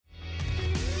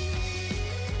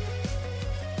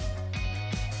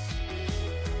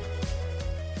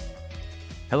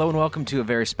Hello and welcome to a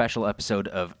very special episode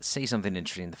of Say Something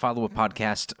Interesting, the follow-up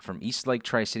podcast from East Lake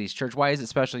Tri-Cities Church. Why is it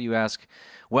special, you ask?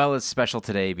 Well, it's special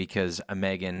today because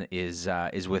Megan is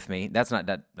with me. That's not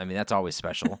that. I mean, that's always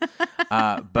special.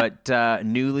 But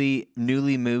newly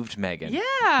moved Megan,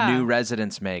 new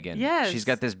residence Megan. Yes, she's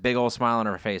got this big old smile on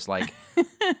her face, like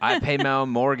I pay my own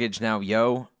mortgage now,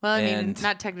 yo. Well, I mean,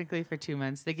 not technically for 2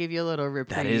 months. They give you a little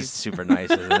reprieve. That is super nice,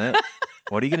 isn't it?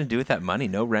 What are you going to do with that money?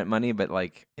 No rent money, but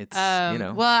like it's,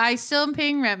 Well, I still am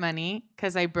paying rent money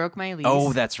because I broke my lease.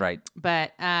 Oh, that's right.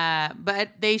 But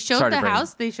they showed the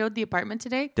house. They showed the apartment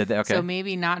today. Did they? Okay. So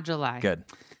maybe not July. Good.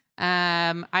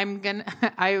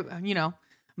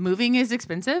 Moving is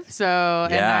expensive. So,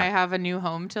 and I have a new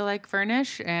home to like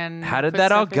furnish. And how did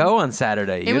that all go on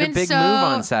Saturday? You had a big move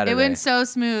on Saturday. It went so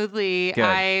smoothly. Good.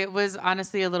 I was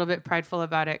honestly a little bit prideful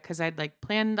about it because I'd like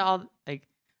planned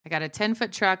I got a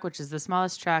 10-foot truck, which is the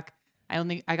smallest truck.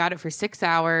 I got it for 6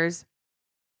 hours.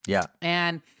 Yeah.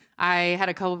 And I had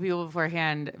a couple people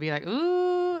beforehand be like,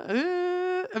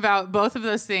 ooh, about both of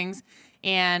those things.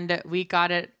 And we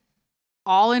got it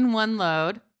all in one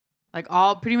load, like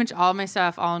pretty much all my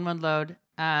stuff all in one load.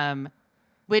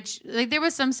 Which like there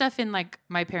was some stuff in like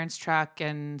my parents' truck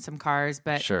and some cars,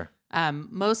 but sure.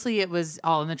 Mostly it was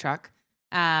all in the truck.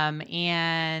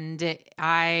 And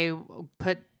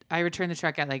I returned the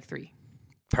truck at like 3.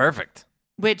 Perfect.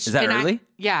 Which is that early?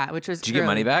 Which was. Did you get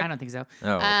money back? I don't think so.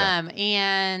 Oh, okay.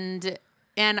 And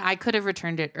I could have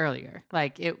returned it earlier.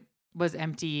 Like it was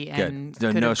empty and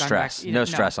good. No stress. No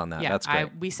stress on that. Yeah, that's great.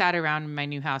 We sat around my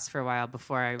new house for a while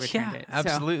before I returned it.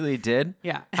 Absolutely did.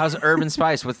 Yeah. How's Urban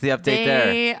Spice? What's the update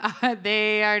there?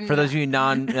 They are. For those of you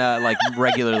like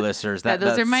regular listeners,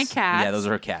 those are my cats. Yeah, those are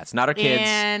her cats, not her kids.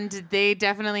 And they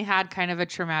definitely had kind of a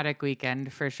traumatic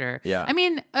weekend for sure. Yeah. I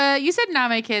mean, you said not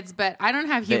my kids, but I don't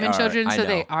have human children, so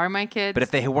they are my kids. But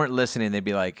if they weren't listening, they'd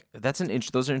be like, "Those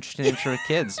are interesting intro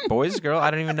kids, boys, girl. I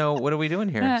don't even know what are we doing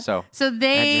here." So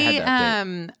they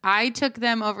I took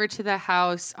them over to the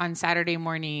house on Saturday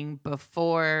morning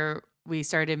before we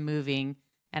started moving,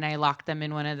 and I locked them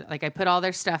in I put all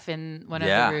their stuff in one of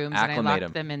the rooms, and I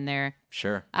locked them in there.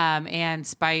 Sure.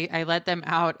 And I let them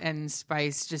out, and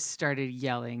Spice just started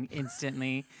yelling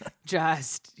instantly,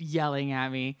 just yelling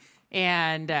at me.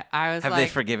 And I was Have like, they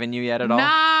forgiven you yet at all?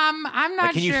 I'm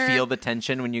not Can sure. you feel the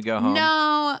tension when you go home?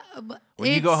 No.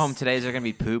 When you go home today, is there going to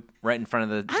be poop right in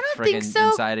front of the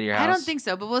inside of your house? I don't think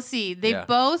so, but we'll see. They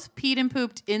both peed and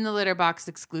pooped in the litter box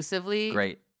exclusively.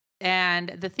 Great. And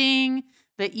the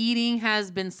eating has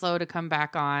been slow to come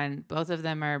back on. Both of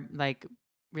them are like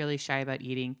really shy about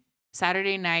eating.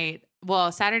 Saturday,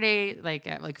 like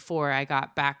at like 4, I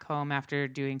got back home after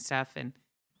doing stuff, and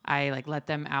I like let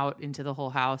them out into the whole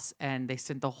house, and they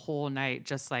spent the whole night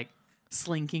just like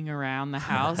slinking around the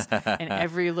house. And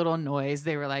every little noise,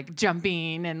 they were like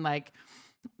jumping and like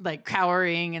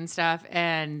cowering and stuff.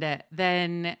 And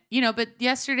then, but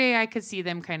yesterday I could see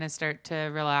them kind of start to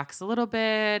relax a little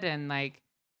bit and like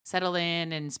settle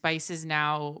in. And Spice is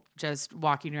now just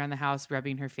walking around the house,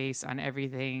 rubbing her face on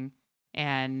everything.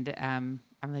 And I'm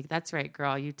like, that's right,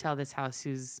 girl. You tell this house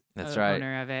who's the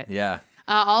owner of it. Yeah.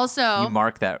 Also, you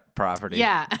mark that property.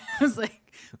 Yeah. I was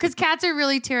like, because cats are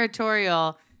really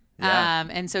territorial. Yeah.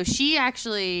 And so she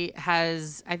actually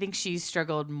I think she's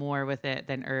struggled more with it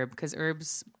than Herb, because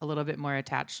Herb's a little bit more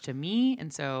attached to me.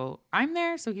 And so I'm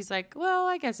there. So he's like, well,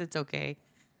 I guess it's okay.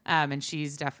 And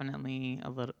she's definitely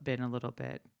been a little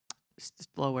bit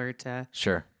slower to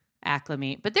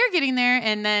acclimate, but they're getting there.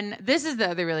 And then this is the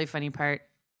other really funny part.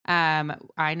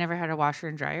 I never had a washer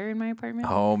and dryer in my apartment.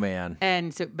 Oh man.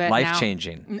 And so, but life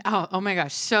changing. Oh my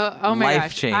gosh.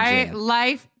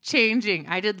 Life changing.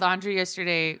 I did laundry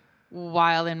yesterday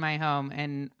while in my home,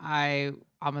 and I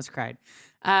almost cried.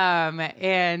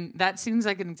 And that seems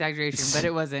like an exaggeration, but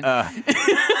it wasn't.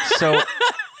 So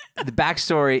the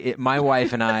backstory, my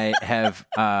wife and I have,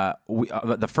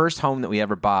 the first home that we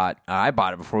ever bought, I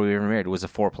bought it before we were married, was a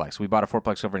fourplex. We bought a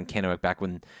fourplex over in Kennewick back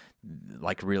when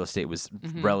like real estate was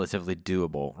relatively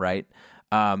doable, right?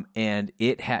 And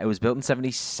it was built in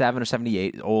 77 or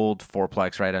 78, old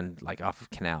fourplex right on like off of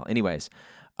Canal. Anyways,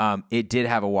 it did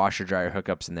have a washer dryer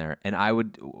hookups in there, and I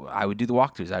would do the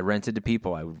walkthroughs. I rented to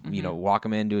people. I would walk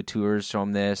them in, do a tours, show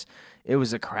them this. It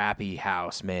was a crappy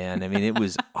house, man. I mean, it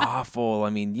was awful. I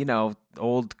mean,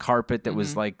 old carpet that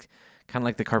was like kind of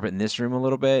like the carpet in this room a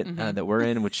little bit that we're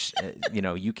in, which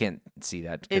you can't see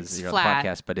that because you're on the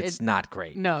podcast, but it's not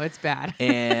great. No, it's bad.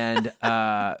 And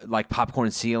like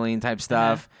popcorn ceiling type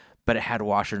stuff, but it had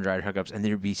washer and dryer hookups, and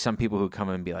there'd be some people who come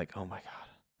in and be like, "Oh my god,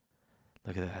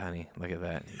 look at that, honey! Look at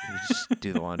that! You just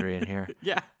do the laundry in here."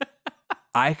 Yeah.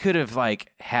 I could have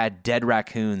like had dead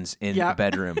raccoons in the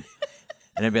bedroom.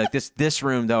 And I'd be like, this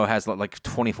room though has like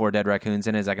 24 dead raccoons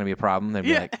in it. Is that going to be a problem? They'd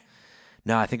be like,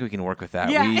 no, I think we can work with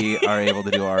that. Yeah. We are able to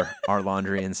do our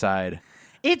laundry inside.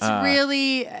 It's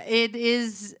really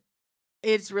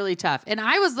tough. And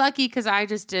I was lucky because I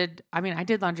did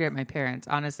laundry at my parents,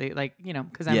 honestly, like,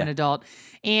 because I'm an adult.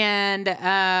 And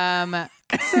I'm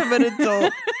an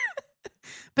adult.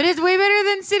 But it's way better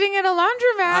than sitting at a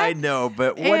laundromat. I know,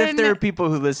 but what if there are people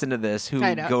who listen to this who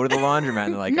go to the laundromat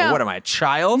and they're like, No. what am I, a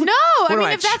child? No,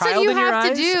 if that's what you have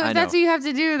to do, that's what you have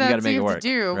to do, that's what you have to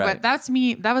do. Right. But that's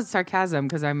me. That was sarcasm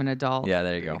because I'm an adult. Yeah,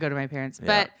 there you go. I go to my parents.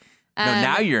 Yeah. But no,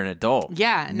 now you're an adult.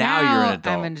 Yeah, now you're an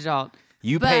adult. I'm an adult.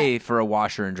 You pay for a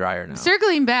washer and dryer now.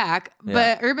 Circling back,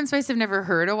 but Urban Spice have never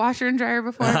heard a washer and dryer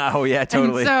before. Oh, yeah,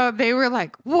 totally. And so they were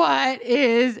like, what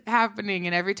is happening?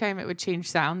 And every time it would change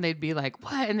sound, they'd be like,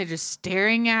 what? And they're just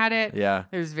staring at it. Yeah.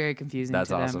 It was very confusing That's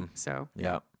to them. awesome. So,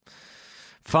 yeah.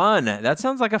 Fun. That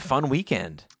sounds like a fun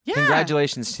weekend. Yeah.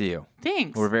 Congratulations to you.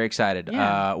 Thanks. We're very excited.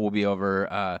 Yeah. We'll be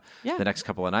over the next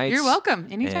couple of nights. You're welcome.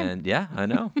 Anytime. And yeah, I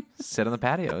know. Sit on the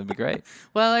patio. It'd be great.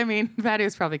 Well, I mean, the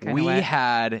patio's probably kind of wet. We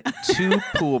had 2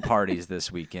 pool parties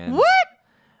this weekend. What?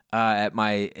 At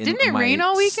my Didn't it rain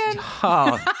all weekend?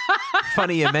 Oh,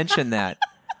 funny you mentioned that.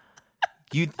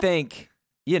 You'd think,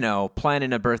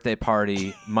 planning a birthday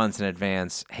party months in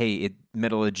advance. Hey,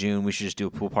 middle of June, we should just do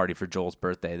a pool party for Joel's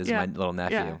birthday. This is my little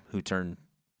nephew who turned.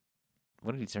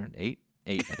 What did he turn? 8,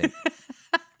 I think.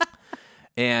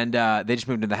 And they just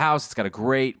moved into the house. It's got a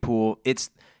great pool.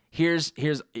 Here's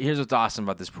what's awesome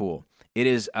about this pool. It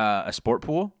is a sport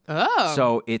pool. Oh.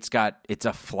 So it's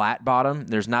a flat bottom.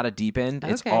 There's not a deep end.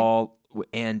 It's all,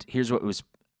 and here's what it was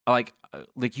like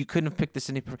you couldn't have picked this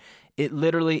any. It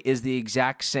literally is the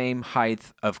exact same height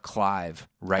of Clive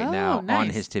right now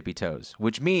on his tippy toes,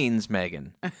 which means,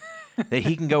 Megan, that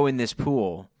he can go in this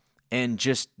pool and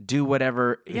just do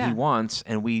whatever he wants,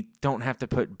 and we don't have to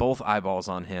put both eyeballs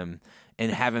on him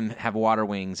and have him have water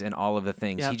wings and all of the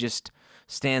things. He just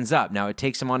stands up. Now, it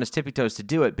takes him on his tippy toes to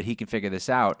do it, but he can figure this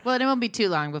out. Well, it won't be too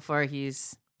long before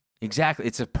he's... Exactly.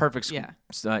 It's a perfect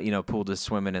pool to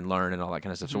swim in and learn and all that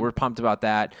kind of stuff. So we're pumped about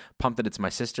that. Pumped that it's my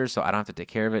sister, so I don't have to take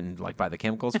care of it and buy the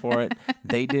chemicals for it.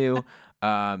 They do.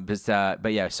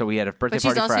 But yeah, so we had a birthday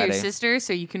party Friday. But she's also your sister,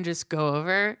 so you can just go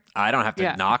over. I don't have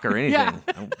to knock or anything.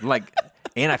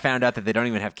 And I found out that they don't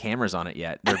even have cameras on it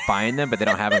yet. They're buying them, but they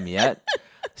don't have them yet.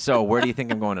 So where do you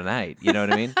think I'm going tonight? You know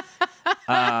what I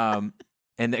mean?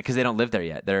 And because they don't live there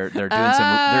yet, they're doing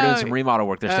some remodel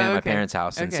work. They're staying at my parents'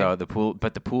 house, and so the pool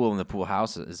and the pool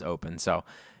house is open. So,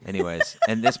 anyways,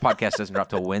 and this podcast doesn't drop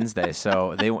till Wednesday,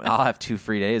 so I'll have 2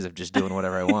 free days of just doing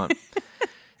whatever I want.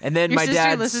 And then my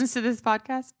dad listens to this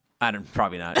podcast.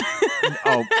 Probably not.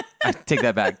 Oh, I take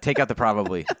that back. Take out the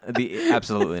probably.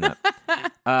 Absolutely not.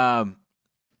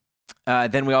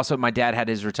 Then my dad had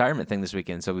his retirement thing this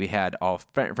weekend, so we had all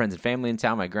friends and family in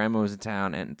town. My grandma was in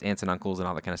town, and aunts and uncles and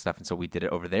all that kind of stuff, and so we did it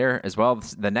over there as well.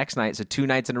 The next night, so 2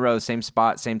 nights in a row, same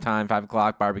spot, same time, 5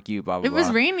 o'clock, barbecue, blah, blah, blah. It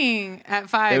was raining at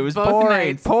 5. It was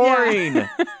pouring. Yeah.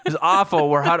 It was awful.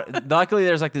 Luckily,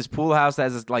 there's this pool house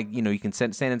that has you can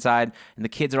stand inside, and the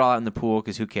kids are all out in the pool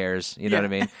because who cares? You know what I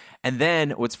mean? And then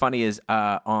what's funny is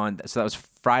so that was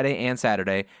Friday and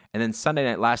Saturday, and then Sunday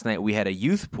night, last night, we had a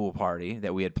youth pool party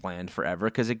that we had planned forever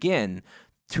because, again,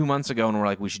 2 months ago, and we're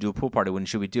like, we should do a pool party. When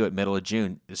should we do it? Middle of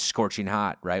June. It's scorching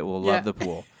hot, right? We'll love the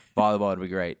pool. Volleyball would be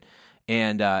great.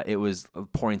 And it was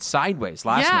pouring sideways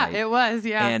last night. Yeah, it was,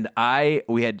 And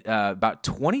we had about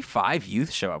 25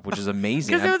 youth show up, which is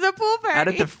amazing. Because it was a pool party. Out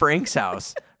at the Frank's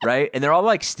house, right? And they're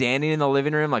all standing in the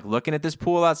living room, looking at this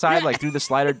pool outside, through the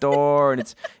slider door,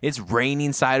 and it's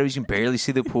raining sideways. You can barely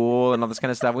see the pool and all this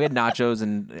kind of stuff. We had nachos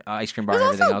and ice cream bar and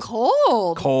everything else.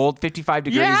 Cold, 55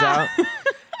 degrees out.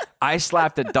 I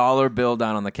slapped a $1 bill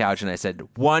down on the couch and I said,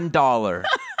 $1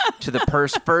 to the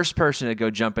first person to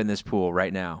go jump in this pool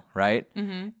right now, right?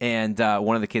 Mm-hmm. And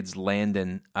one of the kids,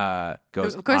 Landon,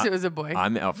 goes. Of course, it was a boy.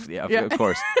 Of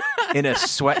course, in a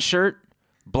sweatshirt,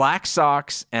 black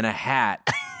socks, and a hat.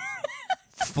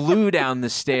 Flew down the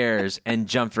stairs and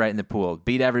jumped right in the pool.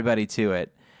 Beat everybody to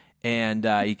it. And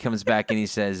he comes back and he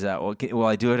says, will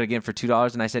I do it again for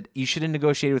 $2? And I said, you should have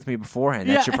negotiated with me beforehand.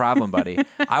 That's your problem, buddy.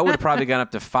 I would have probably gone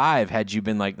up to $5 had you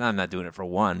been like, no, I'm not doing it for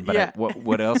 $1. But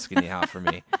what else can you have for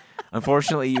me?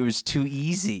 Unfortunately, it was too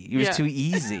easy. Too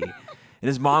easy. And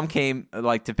his mom came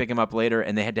to pick him up later,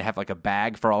 and they had to have a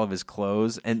bag for all of his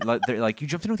clothes. And they're like, you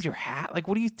jumped in with your hat?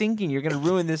 What are you thinking? You're going to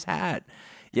ruin this hat.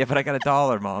 Yeah, but I got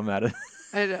 $1, Mom, out of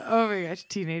I know. Oh my gosh,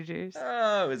 teenagers.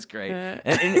 Oh, it was great.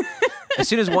 And as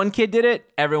soon as one kid did it,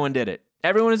 everyone did it.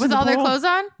 Everyone was in the all pool. Their clothes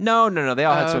on? No. They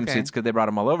all had swimsuits because they brought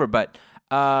them all over. But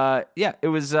Yeah, it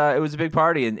was a big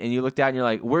party, and you looked out and you're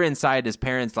like, we're inside as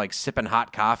parents, like sipping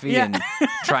hot coffee and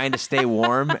trying to stay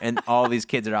warm, and all these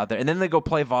kids are out there, and then they go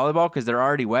play volleyball because they're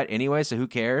already wet anyway, so who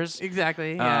cares?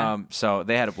 Exactly. Yeah. So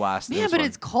they had a blast. Yeah, but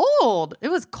it's cold. It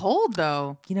was cold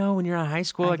though. You know, when you're in high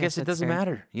school, I guess it doesn't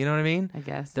matter. You know what I mean? I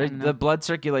guess the blood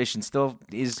circulation still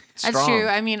is strong. That's true.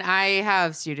 I mean, I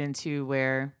have students who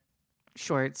wear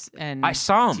shorts and I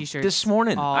saw them t-shirts this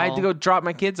morning. I had to go drop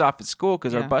my kids off at school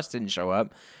because our bus didn't show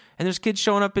up, and there's kids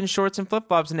showing up in shorts and flip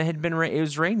flops, and it had been it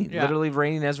was raining, literally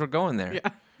raining as we're going there. Yeah.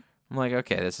 I'm like,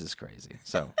 okay, this is crazy.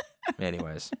 So,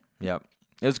 anyways, yep,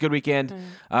 it was a good weekend.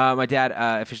 My dad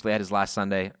officially had his last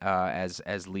Sunday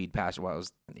as lead pastor. Well, it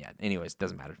was Anyways,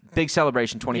 doesn't matter. Big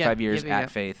celebration, 25 years at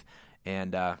Faith,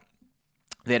 and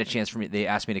they had a chance for me. They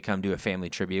asked me to come do a family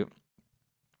tribute,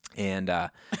 and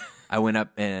I went up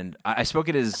and I spoke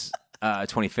at his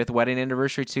 25th wedding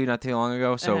anniversary too, not too long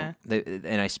ago. So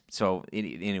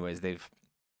anyways, they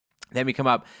had me come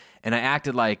up, and I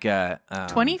acted like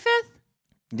 25th.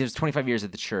 It was 25 years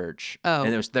at the church. Oh,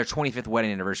 and it was their 25th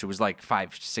wedding anniversary. It was like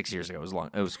 5-6 years ago. It was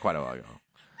long. It was quite a while ago.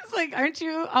 It's like, aren't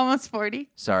you almost 40?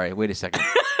 Sorry, wait a second.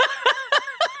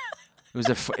 It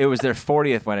was their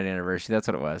 40th wedding anniversary. That's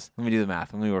what it was. Let me do the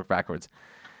math. Let me work backwards.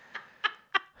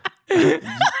 You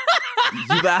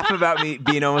laugh about me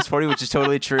being almost 40, which is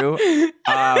totally true.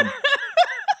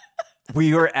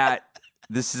 We were at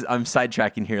I'm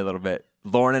sidetracking here a little bit.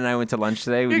 Lauren and I went to lunch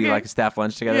today. We do like a staff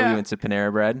lunch together. Yeah. We went to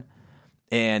Panera Bread.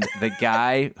 And the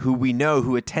guy who we know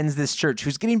who attends this church,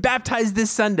 who's getting baptized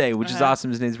this Sunday, which is awesome.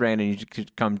 His name's Brandon. You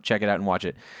should come check it out and watch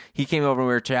it. He came over and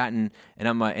we were chatting, and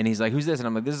and he's like, "Who's this?" And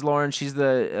I'm like, "This is Lauren. She's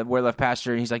the Where Left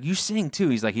pastor." And he's like, "You sing too."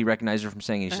 He's like, he recognized her from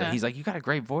singing. He's like, "You got a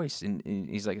great voice." And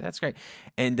he's like, "That's great."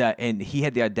 And he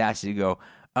had the audacity to go,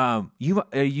 are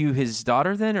you his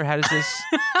daughter then, or how does this?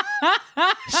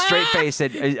 Straight face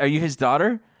said, "Are you his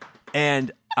daughter?"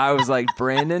 And I was like,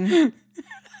 "Brandon,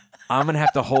 I'm gonna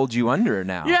have to hold you under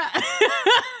now." Yeah.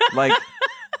 Like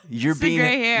you're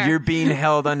being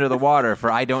held under the water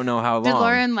for I don't know how long. Did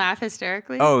Lauren laugh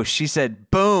hysterically? Oh, she said,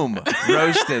 "Boom,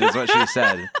 roasted," is what she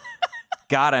said.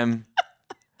 Got him.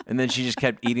 And then she just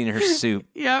kept eating her soup.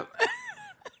 Yep.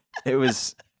 It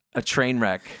was a train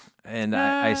wreck, and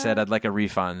I said I'd like a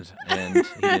refund, and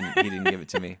he didn't give it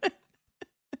to me.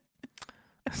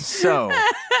 So.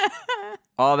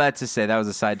 All that to say, that was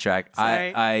a sidetrack.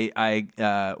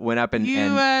 I went up and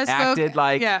acted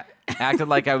like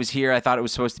I was here. I thought it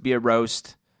was supposed to be a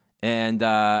roast, and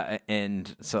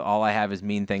so all I have is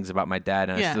mean things about my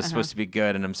dad, and it's supposed to be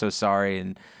good, and I'm so sorry.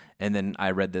 And then I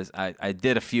read this. I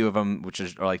did a few of them, which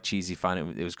are like cheesy fun.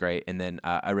 It was great. And then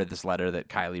I read this letter that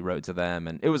Kylie wrote to them,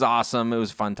 and it was awesome. It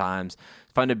was fun times.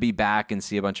 Fun to be back and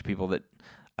see a bunch of people that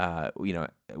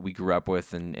we grew up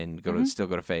with and still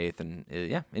go to Faith, and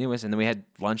anyways, and then we had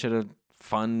lunch at a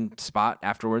fun spot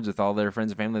afterwards with all their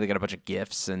friends and family. They got a bunch of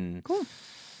gifts, and cool.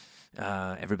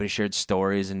 Everybody shared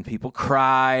stories, and people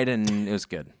cried, and it was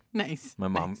good. Nice.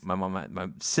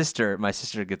 My sister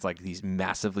gets like these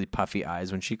massively puffy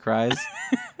eyes when she cries,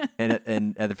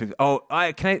 and other people. Oh,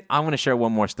 I want to share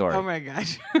one more story. Oh my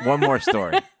gosh. One more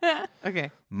story. Okay.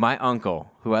 My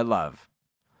uncle, who I love.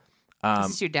 Is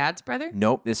this your dad's brother?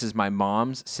 Nope, this is my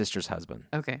mom's sister's husband.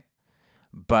 Okay.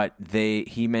 But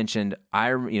he mentioned,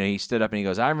 he stood up and he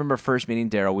goes, "I remember first meeting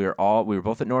Daryl. We were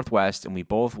both at Northwest, and we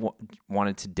both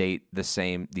wanted to date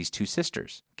these two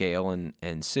sisters, Gail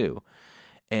and Sue.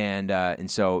 And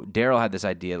so Daryl had this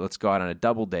idea, let's go out on a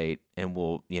double date and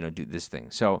we'll, do this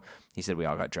thing." So he said we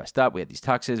all got dressed up. We had these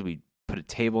tuxes. We put a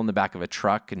table in the back of a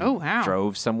truck and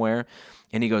drove somewhere.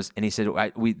 And he said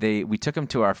we took him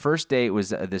to our first date. It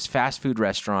was this fast food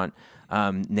restaurant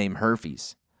named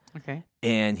Herfy's. Okay.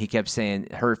 And he kept saying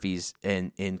Herfy's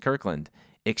in Kirkland,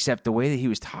 except the way that he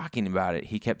was talking about it,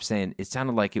 he kept saying it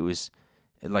sounded like it was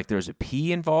like there was a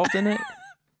P involved in it.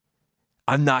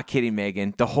 I'm not kidding,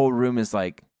 Megan. The whole room is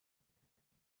like,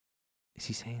 is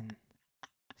he saying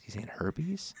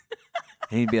herpes?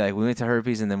 And he'd be like, we went to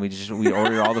Herpes, and then we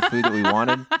ordered all the food that we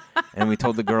wanted, and we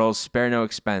told the girls spare no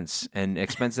expense. And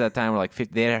expenses at that time were like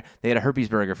 50. They had a Herpes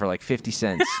burger for like 50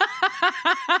 cents.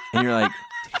 And you're like,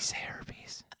 did he say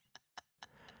herpes?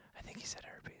 I think he said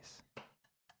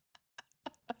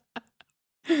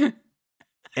herpes.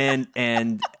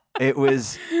 And it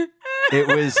was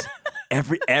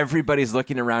everybody's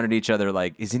looking around at each other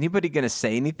like, is anybody going to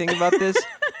say anything about this?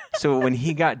 So when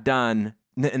he got done,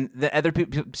 and the other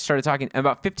people started talking.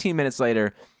 About 15 minutes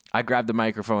later, I grabbed the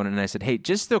microphone and I said, "Hey,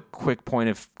 just a quick point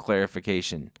of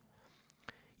clarification.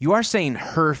 You are saying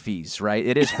Herpes, right?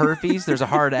 It is Herpes. There's a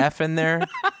hard F in there,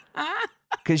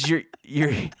 because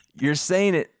you're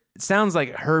saying it sounds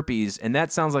like herpes, and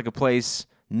that sounds like a place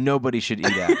nobody should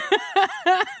eat at.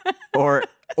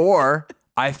 Or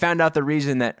I found out the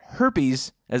reason that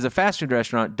Herpes as a fast food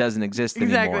restaurant doesn't exist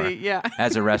anymore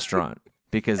as a restaurant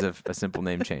because of a simple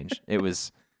name change. It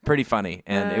was pretty funny,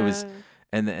 and it was.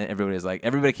 And then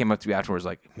everybody came up to me afterwards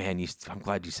like, man, I'm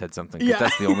glad you said something, because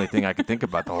that's the only thing I could think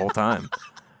about the whole time.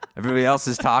 Everybody else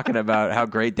is talking about how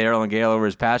great Daryl and Gail over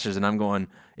his pastures, and I'm going,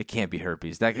 it can't be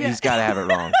herpes. He's got to have it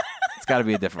wrong. It's got to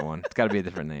be a different one. It's got to be a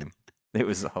different name. It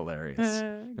was hilarious.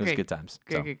 It was good times.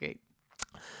 Great.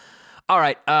 All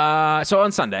right. So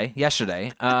on Sunday,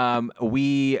 yesterday,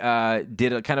 we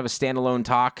did a kind of a standalone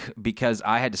talk because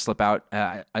I had to slip out.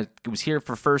 I was here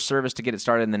for first service to get it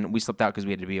started, and then we slipped out because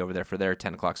we had to be over there for their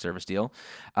 10 o'clock service deal.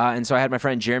 And so I had my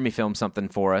friend Jeremy film something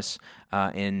for us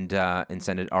and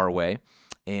send it our way.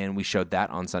 And we showed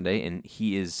that on Sunday. And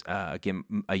he is, again,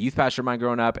 a youth pastor of mine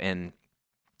growing up. And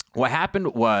what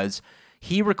happened was,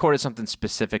 he recorded something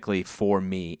specifically for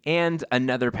me and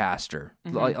another pastor.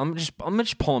 I'm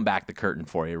just pulling back the curtain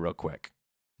for you real quick.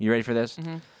 You ready for this?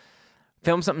 Mm-hmm.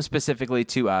 Filmed something specifically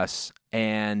to us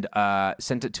and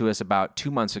sent it to us about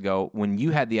 2 months ago when you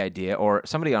had the idea, or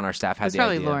somebody on our staff had the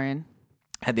idea. It's probably Lauren.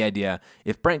 Had the idea,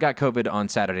 if Brent got COVID on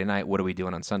Saturday night, what are we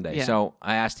doing on Sunday? Yeah. So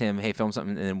I asked him, hey, film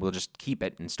something and then we'll just keep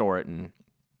it and store it. And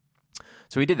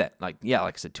so we did that, like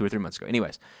I said, 2 or 3 months ago.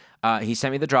 Anyways, he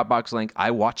sent me the Dropbox link.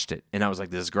 I watched it, and I was like,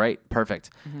 this is great.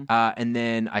 Perfect. Mm-hmm. And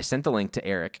then I sent the link to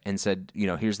Eric and said,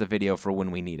 here's the video for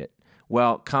when we need it.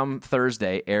 Well, come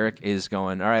Thursday, Eric is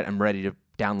going, all right, I'm ready to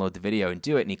download the video and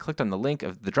do it. And he clicked on the link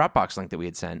of the Dropbox link that we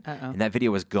had sent, and that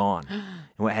video was gone. And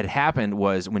what had happened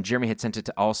was when Jeremy had sent it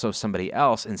to also somebody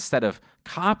else, instead of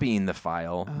copying the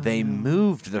file, they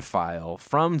moved the file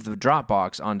from the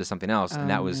Dropbox onto something else,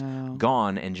 and that was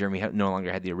gone, and Jeremy no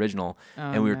longer had the original.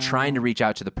 And we were trying to reach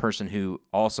out to the person who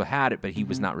also had it, but he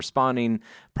was not responding,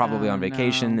 probably on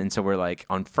vacation. And so we're like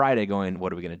on Friday going,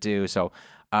 what are we going to do? So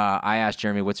I asked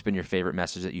Jeremy, what's been your favorite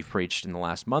message that you've preached in the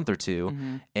last month or two?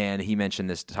 Mm-hmm. And he mentioned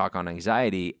this talk on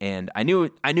anxiety, and I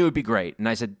knew it'd be great. And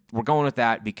I said, we're going with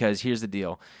that because here's the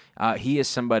deal. He is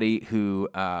somebody who,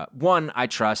 one, I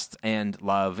trust and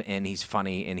love, and he's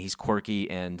funny and he's quirky,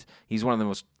 and he's one of the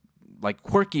most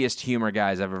quirkiest humor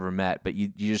guys I've ever met. But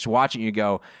you just watch it and you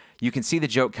go, you can see the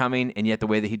joke coming, and yet the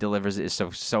way that he delivers it is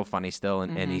so funny still,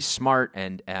 and he's smart,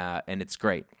 and it's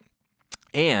great.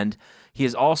 And he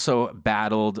has also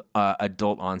battled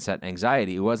adult onset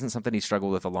anxiety. It wasn't something he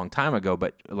struggled with a long time ago,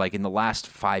 but in the last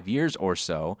 5 years or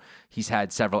so, he's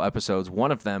had several episodes.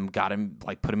 One of them got him,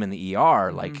 put him in the ER.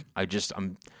 And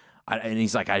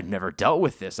he's like, I've never dealt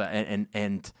with this. The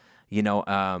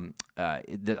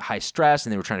high stress,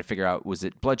 and they were trying to figure out, was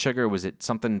it blood sugar? Was it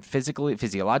something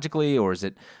physiologically, or is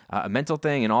it a mental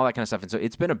thing, and all that kind of stuff? And so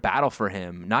it's been a battle for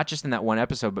him, not just in that one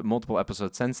episode, but multiple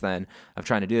episodes since then of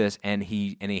trying to do this. And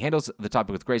he handles the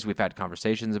topic with grace. We've had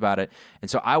conversations about it.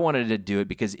 And so I wanted to do it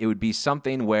because it would be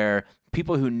something where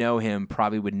people who know him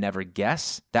probably would never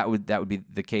guess that would be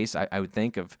the case. I would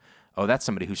think of, oh, that's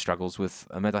somebody who struggles with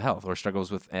mental health or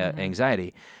struggles with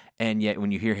anxiety. And yet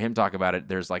when you hear him talk about it,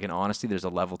 there's an honesty, there's a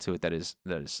level to it that is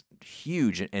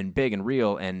huge and big and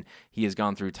real. And he has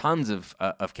gone through tons of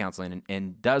counseling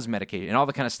and does medication and all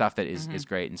the kind of stuff that is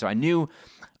great. And so I knew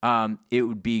it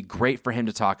would be great for him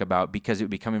to talk about, because it would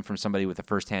be coming from somebody with a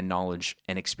firsthand knowledge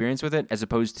and experience with it, as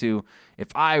opposed to if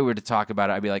I were to talk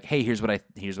about it, I'd be like, hey, here's what I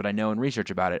know and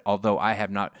research about it. Although I have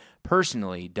not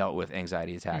personally dealt with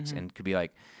anxiety attacks, and could be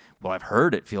like, well, I've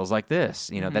heard it feels like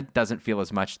this. That doesn't feel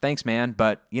as much. Thanks, man.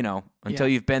 But, until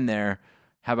you've been there,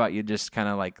 how about you just kind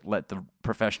of let the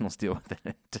professionals deal with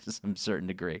it to some certain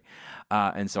degree?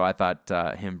 And so I thought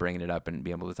him bringing it up and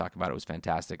being able to talk about it was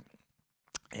fantastic.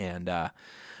 And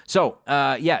so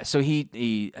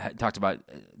he talked about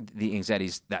the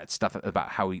anxieties, that stuff about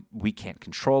how we can't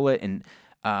control it, and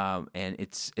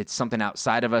it's something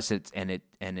outside of us. It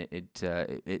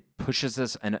pushes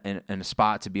us in a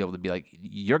spot to be able to be like,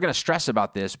 you're going to stress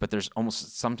about this, but there's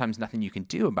almost sometimes nothing you can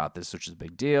do about this, which is a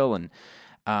big deal. And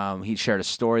he shared a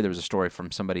story. There was a story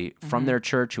from somebody from their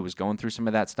church who was going through some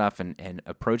of that stuff and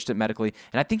approached it medically.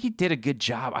 And I think he did a good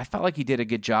job. I felt like he did a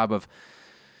good job of,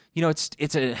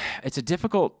 it's a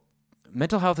difficult.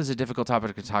 Mental health is a difficult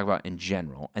topic to talk about in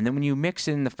general. And then when you mix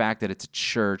in the fact that it's a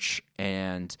church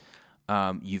and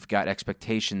you've got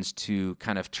expectations to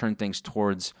kind of turn things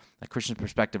towards a Christian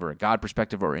perspective or a God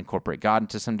perspective, or incorporate God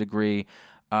to some degree,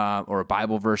 or a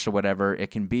Bible verse or whatever.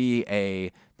 It can be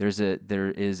there is a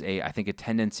I think a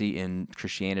tendency in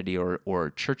Christianity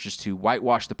or churches to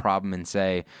whitewash the problem and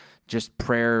say, just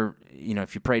prayer,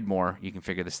 if you prayed more, you can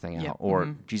figure this thing out, Yep.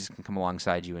 or Jesus can come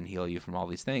alongside you and heal you from all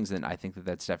these things. And I think that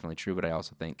that's definitely true. But I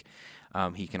also think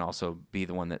he can also be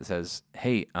the one that says,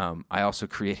 hey, I also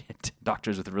created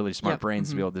doctors with really smart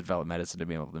brains to be able to develop medicine to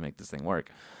be able to make this thing work.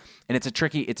 And it's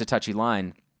a touchy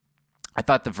line. I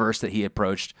thought the verse that he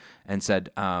approached and said,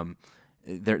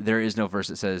 there is no verse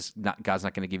that says God's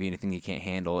not going to give you anything you can't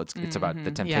handle. It's about the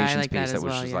temptations piece that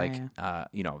was just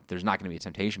there's not going to be a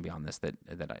temptation beyond this that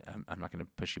I'm not going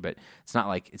to push you. But it's not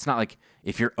like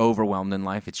if you're overwhelmed in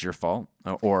life, it's your fault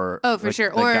or for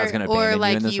sure, or God's going to abandon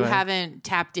you in this way. Haven't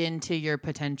tapped into your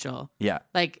potential. Yeah,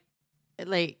 like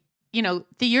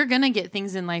you're going to get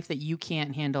things in life that you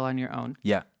can't handle on your own.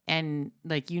 Yeah. And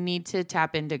you need to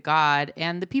tap into God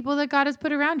and the people that God has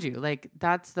put around you.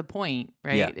 That's the point,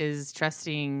 right? Yeah. Is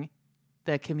trusting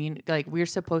the community. We're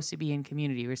supposed to be in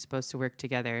community. We're supposed to work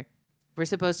together. We're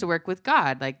supposed to work with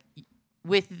God.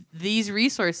 With these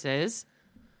resources,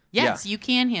 yes, you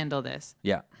can handle this.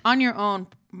 Yeah. On your own,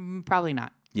 probably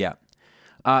not. Yeah.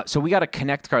 So we got a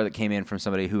Connect card that came in from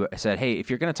somebody who said, hey, if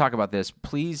you're going to talk about this,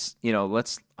 please,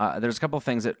 let's, there's a couple of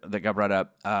things that got brought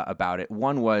up about it.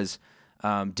 One was,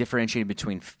 differentiating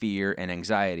between fear and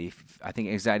anxiety. I think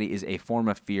anxiety is a form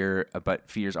of fear, but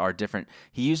fears are different.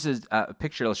 He uses a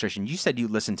picture illustration. You said you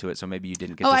listened to it, so maybe you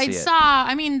didn't get to see it. I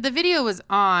saw. The video was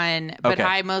on, but Okay.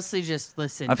 I mostly just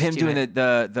listened of him to doing it.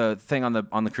 the thing on the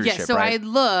cruise ship. So right? I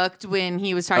looked when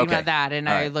he was talking Okay. about that, and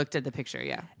All I right. looked at the picture.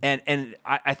 Yeah. And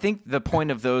I think the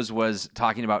point of those was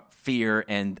talking about fear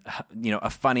and a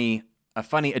funny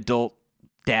adult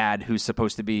dad who's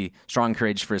supposed to be strong and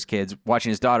courageous for his kids, watching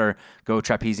his daughter go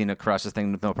trapezing across this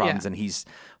thing with no problems, and he's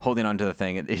holding onto the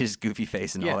thing, and his goofy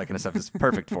face and all that kind of stuff is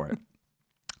perfect for it.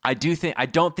 I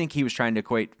don't think he was trying to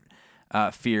equate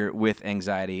fear with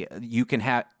anxiety. You can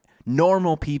have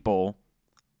normal people,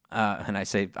 and I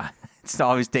say it's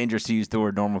always dangerous to use the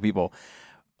word normal people.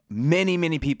 Many,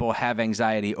 many people have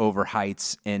anxiety over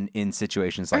heights in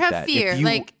situations like have that. fear,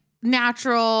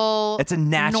 natural. It's a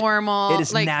normal. It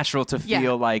is natural to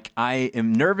feel like I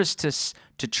am nervous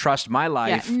to trust my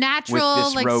life. Yeah, natural,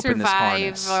 with this rope and this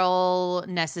harness. survival,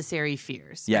 necessary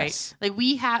fears. Yes.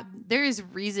 Right? There is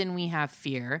reason we have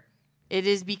fear. It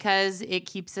is because it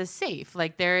keeps us safe.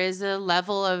 There is a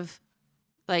level of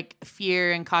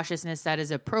fear and cautiousness that is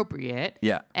appropriate.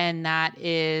 Yeah. And that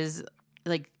is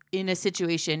in a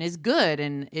situation is good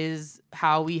and is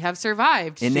how we have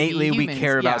survived. Innately, we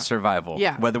care about survival.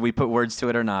 Yeah. Whether we put words to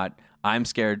it or not. I'm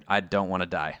scared. I don't want to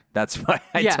die. That's why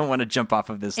I don't want to jump off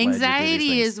of this ledge.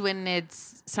 Anxiety is when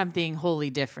it's something wholly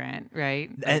different, right?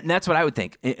 And that's what I would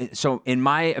think. So in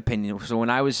my opinion, when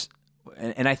I was,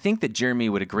 and I think that Jeremy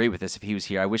would agree with this if he was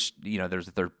here. I wish, there's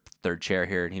a third chair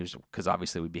here, and he was, because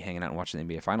obviously we'd be hanging out and watching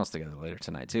the NBA Finals together later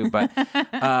tonight too. But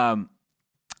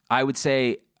I would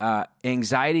say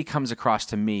anxiety comes across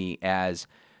to me as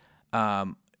a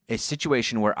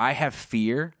situation where I have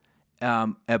fear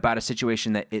about a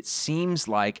situation that it seems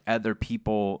like other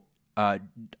people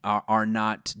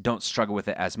don't struggle with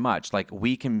it as much.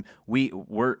 We deal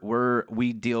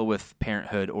with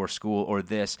parenthood or school or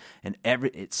this, and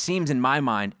it seems in my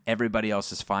mind everybody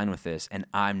else is fine with this, and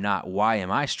I'm not. Why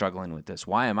am I struggling with this?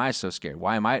 Why am I so scared?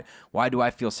 Why do I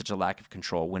feel such a lack of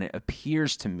control when it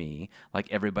appears to me like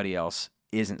everybody else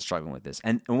isn't struggling with this?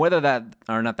 And whether that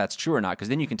or not that's true or not, because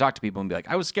then you can talk to people and be like,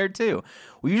 I was scared too.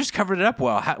 Well, you just covered it up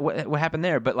well. What happened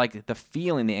there? But the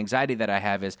feeling, the anxiety that I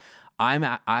have is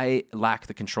I lack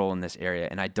the control in this area,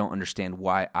 and I don't understand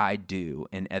why I do,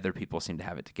 and other people seem to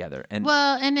have it together. And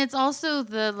it's also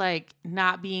the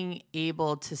not being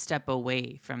able to step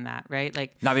away from that, right?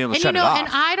 Not being able to shut it off. And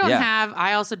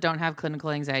I also don't have clinical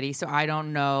anxiety, so I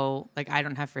don't know, I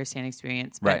don't have firsthand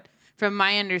experience. But right. From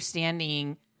my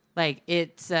understanding,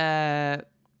 it's a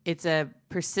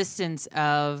persistence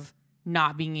of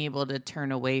not being able to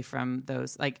turn away from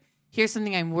those. Here's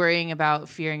something I'm worrying about,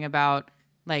 fearing about,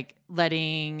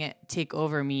 letting take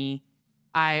over me.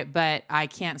 But I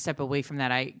can't step away from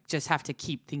that. I just have to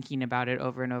keep thinking about it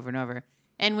over and over and over.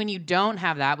 And when you don't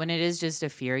have that, when it is just a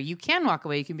fear, you can walk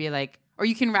away. You can be or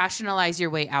you can rationalize your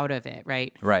way out of it,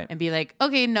 right? Right. And be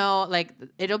okay, no,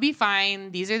 it'll be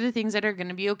fine. These are the things that are going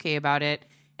to be okay about it.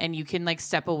 And you can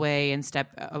step away and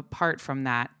step apart from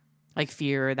that,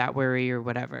 fear or that worry or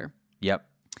whatever. Yep.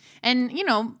 And,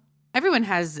 everyone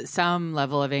has some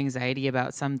level of anxiety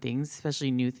about some things, especially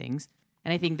new things.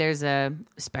 And I think there's a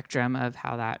spectrum of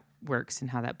how that works and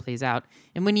how that plays out.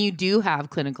 And when you do have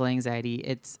clinical anxiety,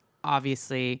 it's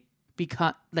obviously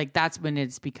that's when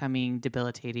it's becoming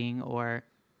debilitating or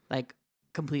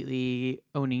completely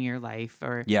owning your life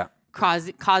or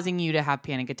causing you to have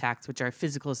panic attacks, which are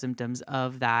physical symptoms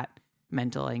of that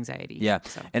mental anxiety. Yeah.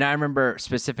 So. And I remember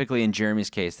specifically in Jeremy's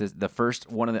case, the first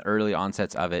one of the early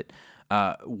onsets of it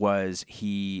was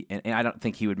he, and I don't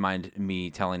think he would mind me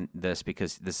telling this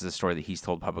because this is a story that he's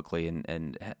told publicly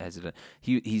and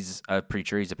he's a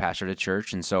preacher, he's a pastor at a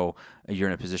church. And so you're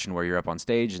in a position where you're up on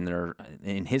stage and there are,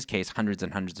 in his case, hundreds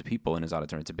and hundreds of people in his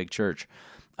auditorium. It's a big church.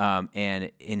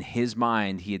 And in his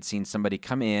mind, he had seen somebody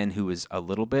come in who was a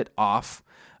little bit off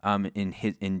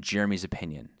in Jeremy's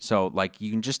opinion. So like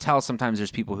you can just tell sometimes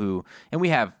there's people who, and we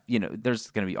have,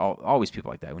 there's going to be always people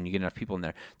like that when you get enough people in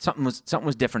there. Something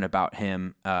was different about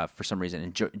him for some reason.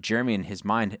 And Jeremy in his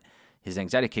mind, his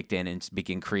anxiety kicked in and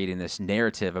began creating this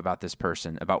narrative about this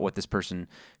person, about what this person,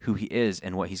 who he is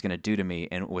and what he's going to do to me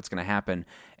and what's going to happen.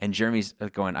 And Jeremy's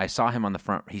going, I saw him on the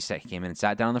front. He came in and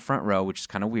sat down on the front row, which is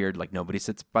kind of weird. Like nobody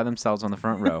sits by themselves on the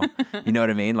front row. You know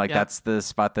what I mean? Like that's the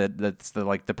spot that's the,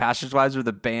 like the pastor's wives or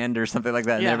the band or something like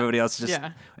that. And everybody else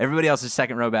everybody else is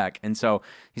second row back. And so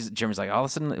Jeremy's like, all of a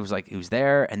sudden it was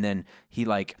there. And then he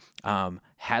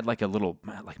had like a little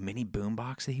like mini boom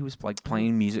box that he was like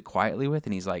playing music quietly with.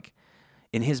 And he's like,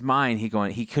 in his mind, he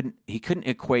couldn't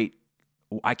equate.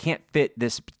 I can't fit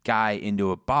this guy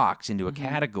into a box, into a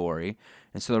category,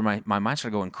 and so my mind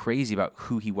started going crazy about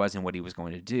who he was and what he was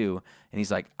going to do. And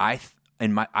he's like, I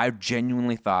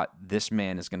genuinely thought this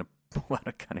man is going to pull out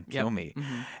a gun and kill me.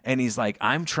 Mm-hmm. And he's like,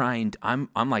 I'm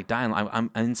like dying.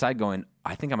 I'm inside going,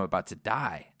 I think I'm about to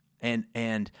die.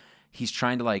 And he's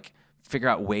trying to like figure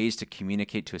out ways to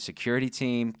communicate to a security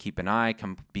team, keep an eye,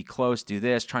 come be close, do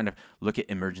this, trying to look at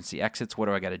emergency exits. What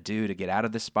do I got to do to get out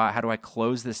of this spot? How do I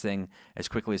close this thing as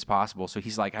quickly as possible? So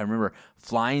he's like, I remember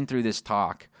flying through this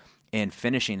talk and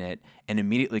finishing it and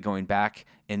immediately going back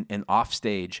and off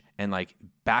stage and like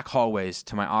back hallways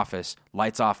to my office,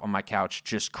 lights off on my couch,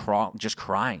 just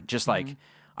crying. Just like,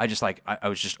 I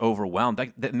was just overwhelmed.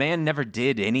 Like the man never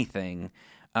did anything.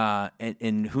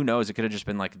 And who knows? It could have just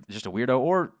been like just a weirdo,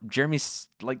 or Jeremy's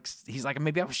like he's like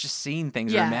maybe I was just seeing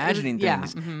things or imagining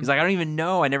things. Yeah. He's like I don't even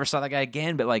know. I never saw that guy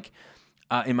again. But like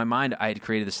in my mind, I had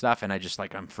created this stuff, and I just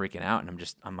like I'm freaking out,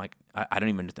 and I'm like I don't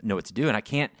even know what to do, and I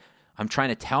can't. I'm trying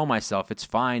to tell myself it's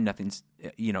fine, nothing's,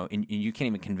 and you can't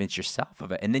even convince yourself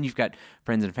of it. And then you've got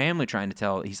friends and family trying to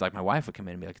tell. He's like, my wife would come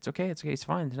in and be like, it's okay, it's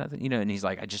fine, there's nothing, and he's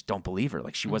like, I just don't believe her.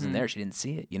 Like she wasn't there, she didn't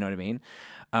see it. You know what I mean?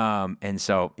 And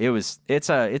so it's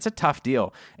a tough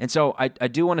deal. And so I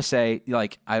do want to say,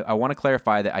 like, I want to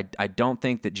clarify that I don't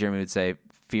think that Jeremy would say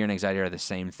fear and anxiety are the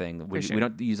same thing. We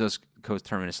don't use those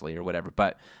coterminously or whatever,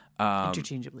 but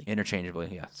interchangeably.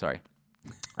 Yeah, sorry.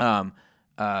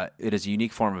 It is a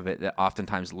unique form of it that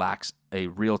oftentimes lacks a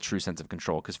real true sense of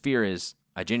control, because fear is,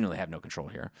 I genuinely have no control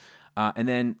here. And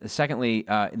then secondly,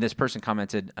 this person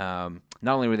commented, not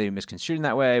only were they misconstrued in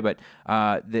that way, but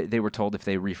they were told if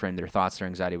they reframed their thoughts, their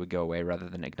anxiety would go away rather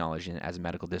than acknowledging it as a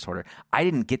medical disorder. I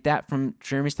didn't get that from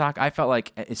Jeremy's talk. I felt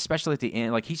like, especially at the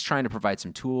end, like he's trying to provide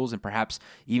some tools and perhaps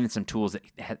even some tools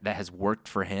that has worked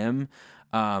for him.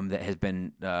 That has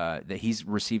been that he's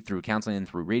received through counseling and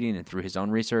through reading and through his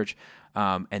own research,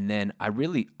 and then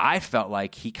I felt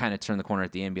like he kind of turned the corner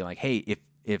at the end, being like, "Hey,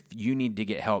 if you need to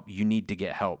get help, you need to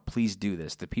get help. Please do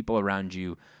this. The people around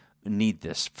you need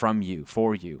this from you,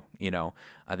 for you.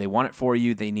 They want it for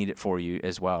you. They need it for you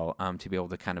as well. To be able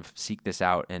to kind of seek this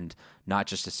out and not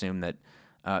just assume that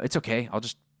it's okay. I'll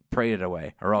just pray it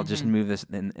away, or I'll just move this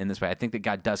in this way. I think that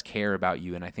God does care about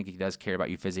you, and I think he does care about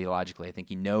you physiologically. I think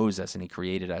he knows us and he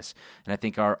created us. And I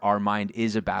think our mind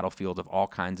is a battlefield of all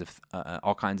kinds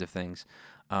of things.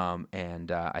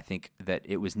 And I think that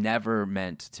it was never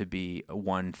meant to be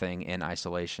one thing in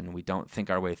isolation. We don't think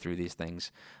our way through these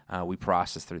things. We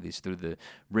process through these, through the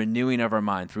renewing of our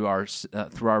mind, through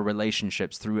our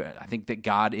relationships, I think that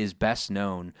God is best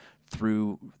known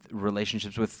through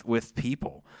relationships with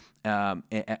people.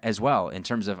 As well, in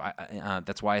terms of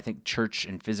that's why I think church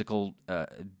and physical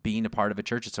being a part of a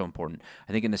church is so important.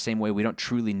 I think in the same way we don't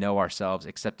truly know ourselves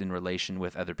except in relation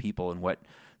with other people and what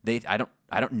I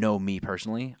don't know me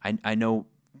personally. I know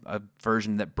a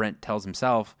version that Brent tells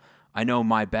himself. I know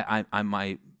my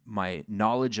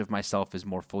knowledge of myself is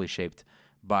more fully shaped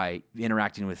by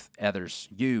interacting with others,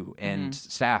 you and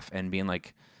staff, and being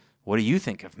like, what do you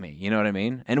think of me? You know what I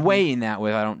mean? And weighing that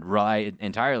with, I don't rely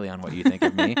entirely on what you think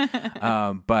of me,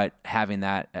 but having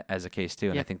that as a case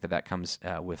too. And I think that comes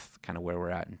with kind of where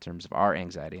we're at in terms of our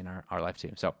anxiety in our life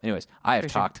too. So anyways, I have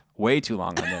talked way too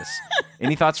long on this.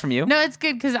 Any thoughts from you? No, it's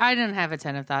good because I didn't have a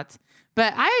ton of thoughts.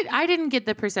 But I didn't get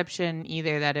the perception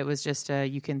either that it was just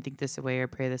you can think this way or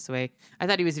pray this way. I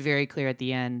thought he was very clear at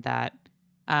the end that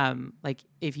like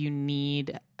if you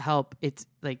need help, it's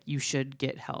like you should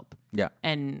get help. Yeah.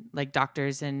 And like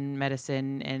doctors and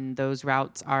medicine and those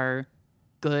routes are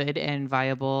good and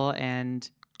viable and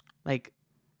like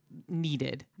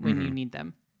needed when you need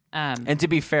them. And to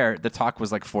be fair, the talk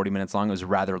was like 40 minutes long. It was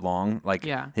rather long. Like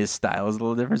his style is a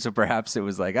little different. So perhaps it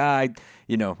was like, I'm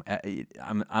I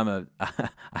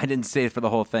didn't stay for the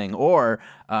whole thing. Or,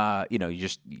 you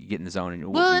just get in the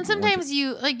zone. And sometimes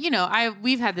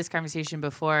we've had this conversation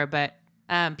before, but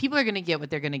people are going to get what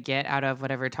they're going to get out of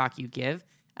whatever talk you give.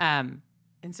 And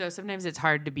so sometimes it's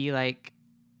hard to be like,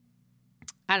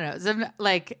 I don't know.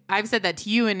 Like I've said that to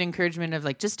you in encouragement of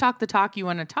like, just talk the talk you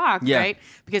want to talk, right?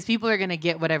 Because people are going to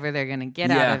get whatever they're going to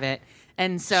get out of it.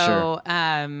 And so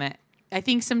I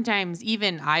think sometimes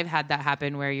even I've had that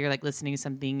happen where you're like listening to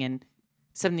something and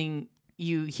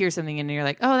you hear something and you're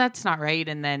like, oh, that's not right.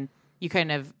 And then you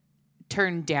kind of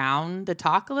turn down the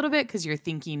talk a little bit because you're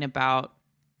thinking about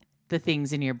the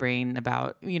things in your brain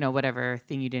about, whatever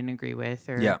thing you didn't agree with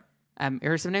or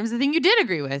sometimes the thing you did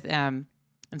agree with.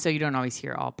 And so you don't always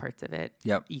hear all parts of it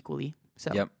equally.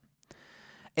 So,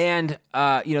 And,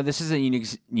 this is a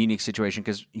unique situation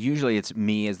because usually it's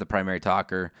me as the primary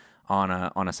talker on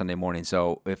a Sunday morning.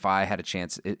 So if I had a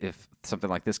chance, if something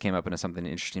like this came up in something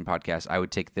interesting podcast, I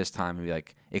would take this time and be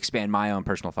like, expand my own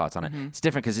personal thoughts on it. It's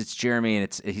different because it's Jeremy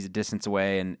and he's a distance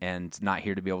away and not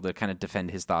here to be able to kind of defend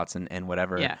his thoughts and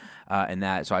whatever. And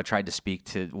that, so I tried to speak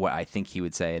to what I think he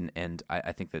would say. And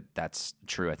I think that that's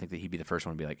true. I think that he'd be the first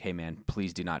one to be like, hey man,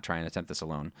 please do not try and attempt this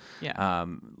alone.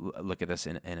 Look at this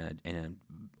in a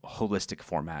holistic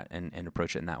format and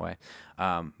approach it in that way.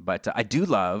 But I do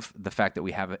love the fact that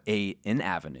we have an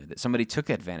avenue, that somebody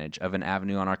took advantage of an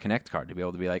avenue on our Connect card to be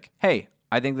able to be like, hey,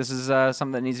 I think this is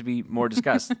something that needs to be more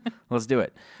discussed. Let's do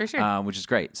it. For sure. Which is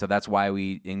great. So that's why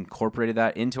we incorporated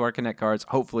that into our Connect cards.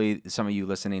 Hopefully some of you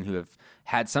listening who have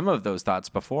had some of those thoughts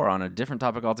before on a different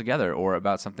topic altogether or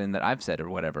about something that I've said or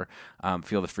whatever,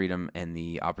 feel the freedom and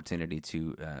the opportunity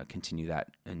to continue that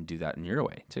and do that in your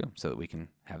way too, so that we can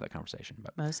have that conversation.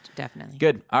 But most definitely.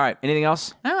 Good. All right. Anything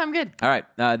else? No, I'm good. All right.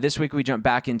 This week we jump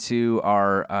back into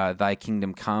our Thy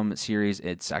Kingdom Come series.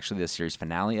 It's actually the series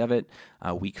finale of it.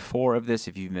 Week 4 of this.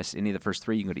 If you've missed any of the first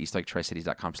 3, you can go to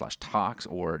eastlaketricities.com/talks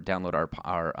or download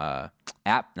our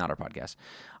app, not our podcast,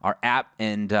 our app,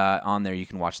 and on there you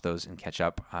can watch those and catch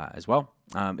up as well.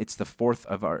 It's the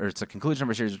it's a conclusion of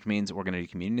our series, which means we're going to do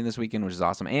communion this weekend, which is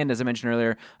awesome. And as I mentioned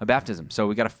earlier, a baptism. So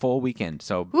we got a full weekend.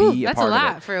 So be a part of it. That's a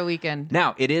lot for a weekend.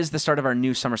 Now, it is the start of our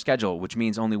new summer schedule, which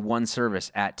means only one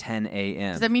service at 10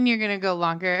 a.m. Does that mean you're going to go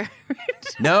longer?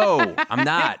 No, I'm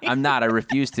not. I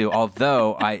refuse to.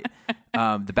 Although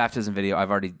the baptism video, I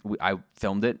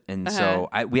filmed it, and so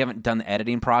we haven't done the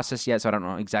editing process yet, so I don't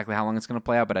know exactly how long it's going to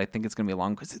play out, but I think it's going to be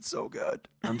long because it's so good.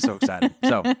 I'm so excited.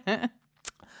 So,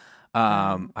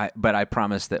 but I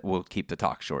promise that we'll keep the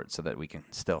talk short so that we can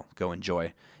still go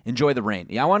enjoy the rain.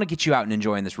 Yeah, I want to get you out and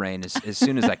enjoying this rain as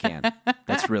soon as I can.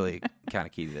 That's really kind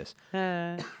of key to this.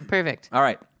 Perfect. All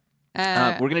right.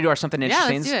 We're going to do our something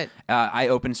interesting. Let's do it. I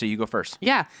open, so you go first.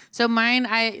 Yeah. So mine,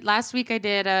 last week I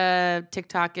did a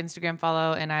TikTok, Instagram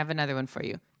follow, and I have another one for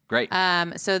you. Great.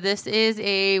 So this is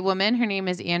a woman. Her name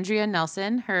is Andrea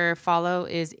Nelson. Her follow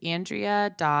is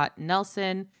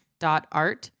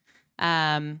andrea.nelson.art.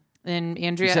 And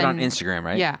Andrea, you said on Instagram,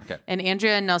 right? Yeah. Okay. And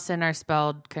Andrea and Nelson are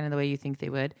spelled kind of the way you think they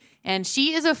would. And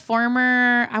she is a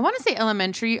former, I want to say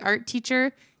elementary art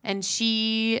teacher. And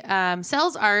she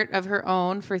sells art of her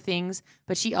own for things,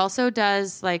 but she also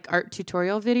does like art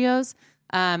tutorial videos.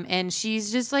 And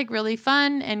she's just like really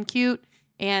fun and cute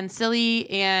and silly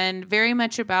and very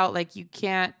much about like you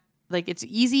can't, like it's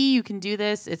easy. You can do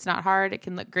this. It's not hard. It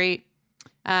can look great.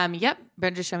 Yep.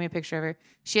 Brenda just showed me a picture of her.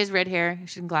 She has red hair.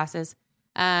 She's in glasses.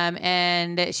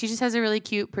 And she just has a really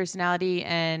cute personality.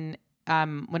 And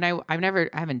when I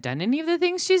haven't done any of the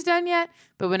things she's done yet,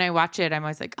 but when I watch it, I'm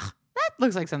always like, oh, that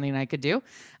looks like something I could do.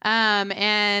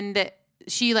 And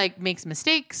she like makes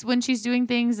mistakes when she's doing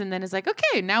things and then is like,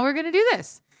 okay, now we're going to do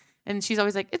this. And she's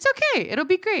always like, it's okay. It'll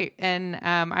be great. And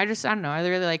I don't know. I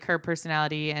really like her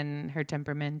personality and her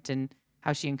temperament and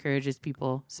how she encourages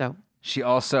people. So she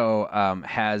also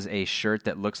has a shirt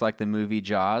that looks like the movie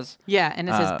Jaws. Yeah, and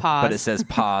it says pause. But it says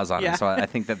pause on it. So I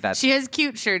think that's... She has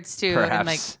cute shirts, too. Perhaps. And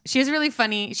like she has really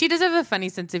funny... She does have a funny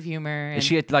sense of humor. And is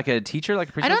she like a teacher?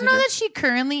 Like a I don't know teacher? that she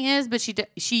currently is, but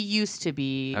she used to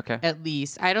be, at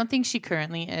least. I don't think she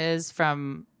currently is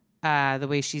from the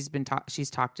way she's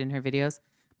talked in her videos.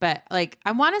 But like,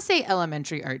 I want to say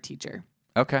elementary art teacher.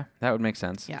 Okay, that would make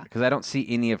sense. Yeah, because I don't see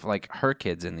any of like her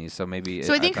kids in these, so maybe.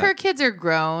 So I think her kids are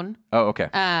grown. Oh, okay.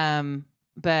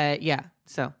 But yeah,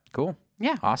 so cool.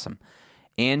 Yeah, awesome.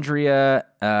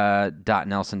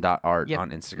 Andrea.nelson.art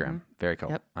on Instagram. Mm-hmm. Very cool.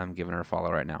 Yep. I'm giving her a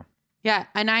follow right now. Yeah,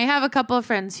 and I have a couple of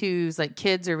friends whose like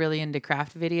kids are really into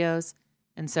craft videos,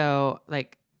 And so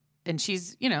like, and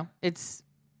she's,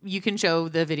 you can show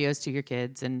the videos to your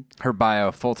kids and her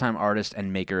bio, full-time artist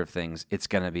and maker of things. It's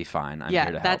going to be fine. I'm here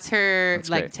to help. That's her That's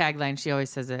like great. tagline. She always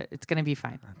says it. It's going to be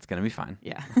fine. It's going to be fine.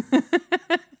 Yeah.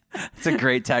 It's a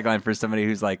great tagline for somebody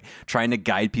who's like trying to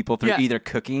guide people through either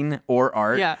cooking or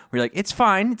art. Yeah. We're like, it's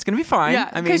fine. It's going to be fine. Yeah.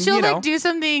 I mean, Because she'll like do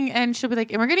something and she'll be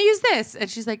like, and we're going to use this. And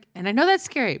she's like, and I know that's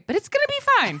scary, but it's going to be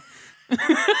fine.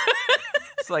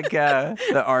 it's like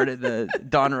the art of the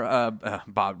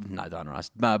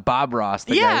Bob Ross.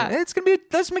 The guy. It's going to be,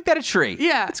 let's make that a tree.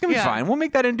 Yeah. It's going to be fine. We'll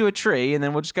make that into a tree and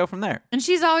then we'll just go from there. And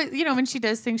she's always, when she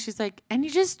does things, she's like, and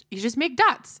you just make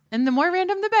dots and the more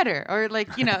random, the better. Or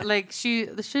like, like she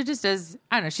just does,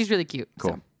 I don't know. She's really cute.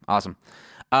 Cool. So. Awesome.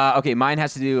 Okay, mine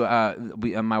has to do.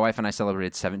 My wife and I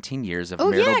celebrated 17 years of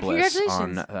marital bliss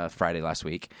on Friday last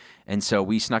week, and so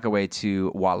we snuck away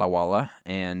to Walla Walla,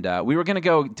 and we were going to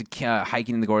go to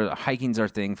hiking in the gorge. Hiking's our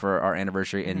thing for our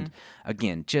anniversary, and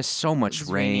again, just so much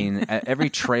rain. Every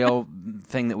trail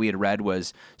thing that we had read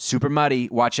was super muddy.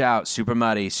 Watch out, super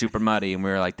muddy, and we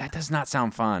were like, that does not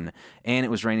sound fun. And it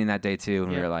was raining that day too,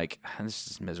 and we were like,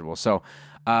 this is miserable. So.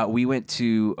 We went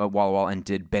to Walla Walla and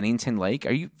did Bennington Lake.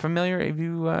 Are you familiar? Have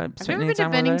you I've never been to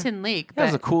Bennington Lake. It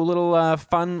was a cool little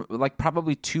fun, like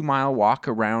probably 2-mile walk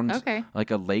around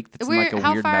like a lake that's in like a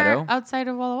weird meadow. How far outside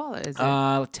of Walla Walla is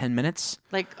it? 10 minutes.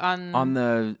 Like on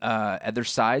the other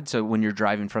side. So when you're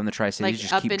driving from the Tri-Cities, like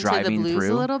just up keep into driving the Blues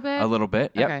through. a little bit? A little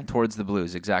bit, yep, Okay. towards the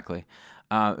Blues, exactly.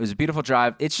 It was a beautiful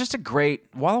drive. It's just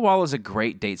Walla Walla is a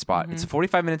great date spot. It's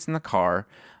 45 minutes in the car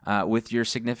with your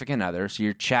significant other. So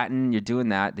you're chatting, you're doing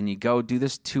that. Then you go do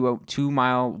this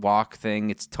 2-mile walk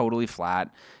thing. It's totally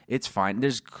flat. It's fine.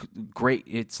 There's great,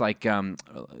 it's like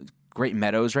great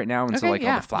meadows right now. And so like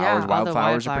all the flowers,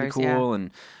 wildflowers are pretty cool.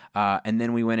 Yeah. And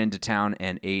then we went into town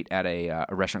and ate at a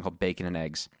restaurant called Bacon and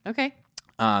Eggs. Okay.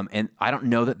 And I don't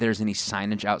know that there's any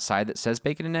signage outside that says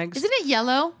Bacon and Eggs. Isn't it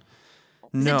yellow?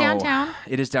 Is it downtown?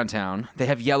 It is downtown. They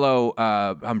have yellow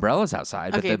umbrellas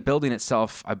outside, but the building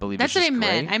itself, I believe, that's is just what I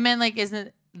meant. gray. I meant like,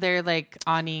 isn't there like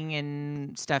awning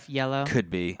and stuff yellow? Could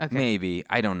be, Okay. maybe.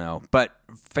 I don't know, but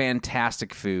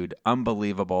fantastic food,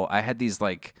 unbelievable. I had these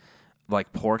like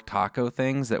pork taco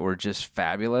things that were just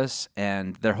fabulous,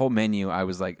 and their whole menu, I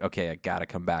was like, okay, I gotta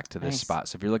come back to this spot.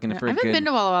 So if you're looking for a I haven't good been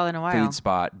to Walla Walla in a while. food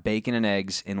spot, Bacon and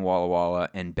Eggs in Walla Walla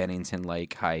and Bennington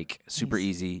Lake hike, super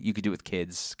easy. You could do it with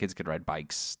kids. Kids could ride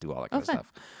bikes, do all that kind of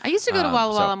stuff. I used to go to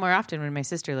Walla Walla more often when my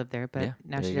sister lived there, but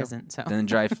now there she you go. doesn't. So Then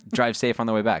drive safe on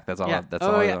the way back. That's all. Yeah. That's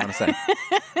all I yeah. want to say.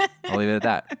 I'll leave it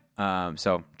at that.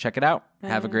 So check it out.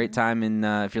 Have a great time, and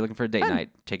if you're looking for a date night,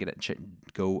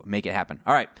 go make it happen.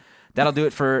 All right. That'll do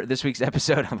it for this week's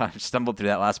episode. I stumbled through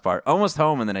that last part. Almost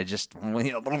home, and then I just... What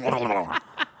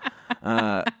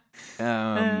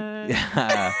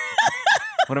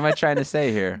am I trying to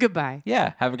say here? Goodbye.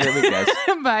 Yeah, have a great week, guys.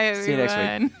 Bye, everyone. See you next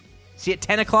week. See you at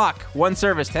 10 o'clock. One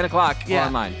service, 10 o'clock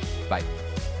online. Bye.